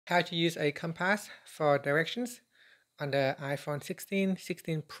how to use a compass for directions on the iPhone 16,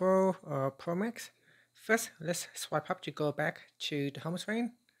 16 Pro or Pro Max. First, let's swipe up to go back to the home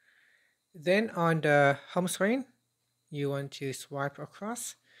screen. Then on the home screen, you want to swipe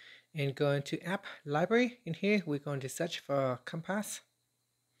across and go into App Library. In here, we're going to search for compass.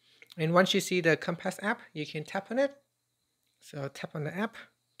 And once you see the compass app, you can tap on it. So tap on the app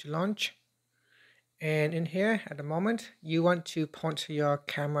to launch. And in here, at the moment, you want to point your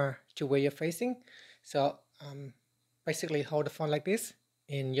camera to where you're facing. So basically hold the phone like this,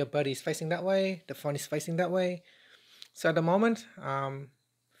 and your body is facing that way, the phone is facing that way. So at the moment,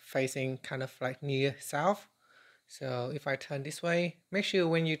 facing kind of like near south. So if I turn this way, make sure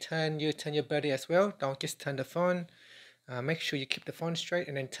when you turn your body as well. Don't just turn the phone. Make sure you keep the phone straight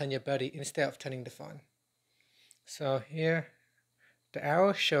and then turn your body instead of turning the phone. So here, the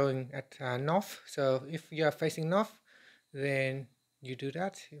arrow showing at north. So if you are facing north, then you do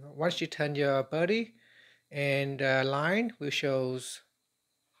that. Once you turn your body, and the line will shows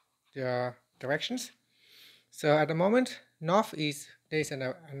the directions. So at the moment, north is there's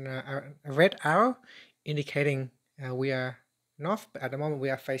a red arrow indicating we are north, but at the moment we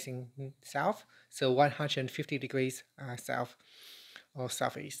are facing south, so 150 degrees south or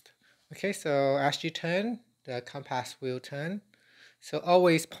southeast. Okay, so as you turn, the compass will turn. So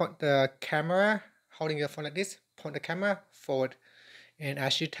always point the camera, holding your phone like this, point the camera forward. And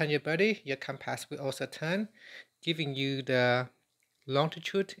as you turn your body, your compass will also turn, giving you the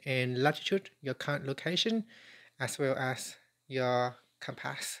longitude and latitude, your current location, as well as your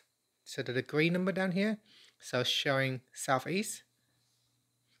compass. So the degree number down here, so showing southeast,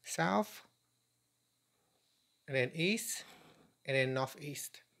 south, and then east, and then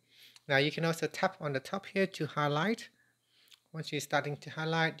northeast. Now you can also tap on the top here to highlight. Once you're starting to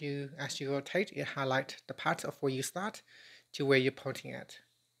highlight, as you rotate, it highlights the part of where you start to where you're pointing at.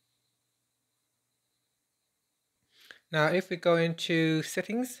 Now if we go into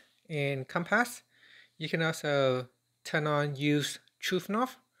settings in compass, you can also turn on use true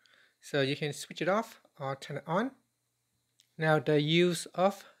north. So you can switch it off or turn it on. Now the use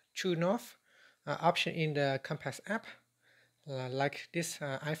of true north option in the compass app, like this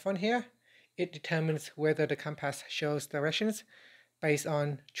iPhone here, it determines whether the compass shows directions based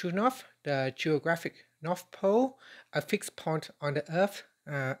on true north, the geographic north pole, a fixed point on the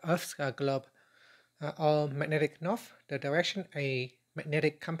Earth's globe, or magnetic north, the direction a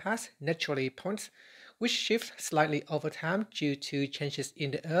magnetic compass naturally points, which shifts slightly over time due to changes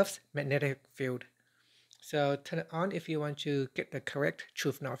in the Earth's magnetic field. So turn it on if you want to get the correct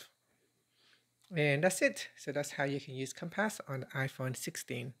true north. And that's it. So that's how you can use compass on the iPhone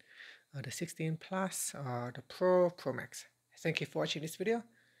 16, or the 16 Plus, or the Pro Max. Thank you for watching this video.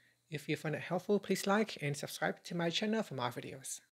 If you found it helpful, please like and subscribe to my channel for more videos.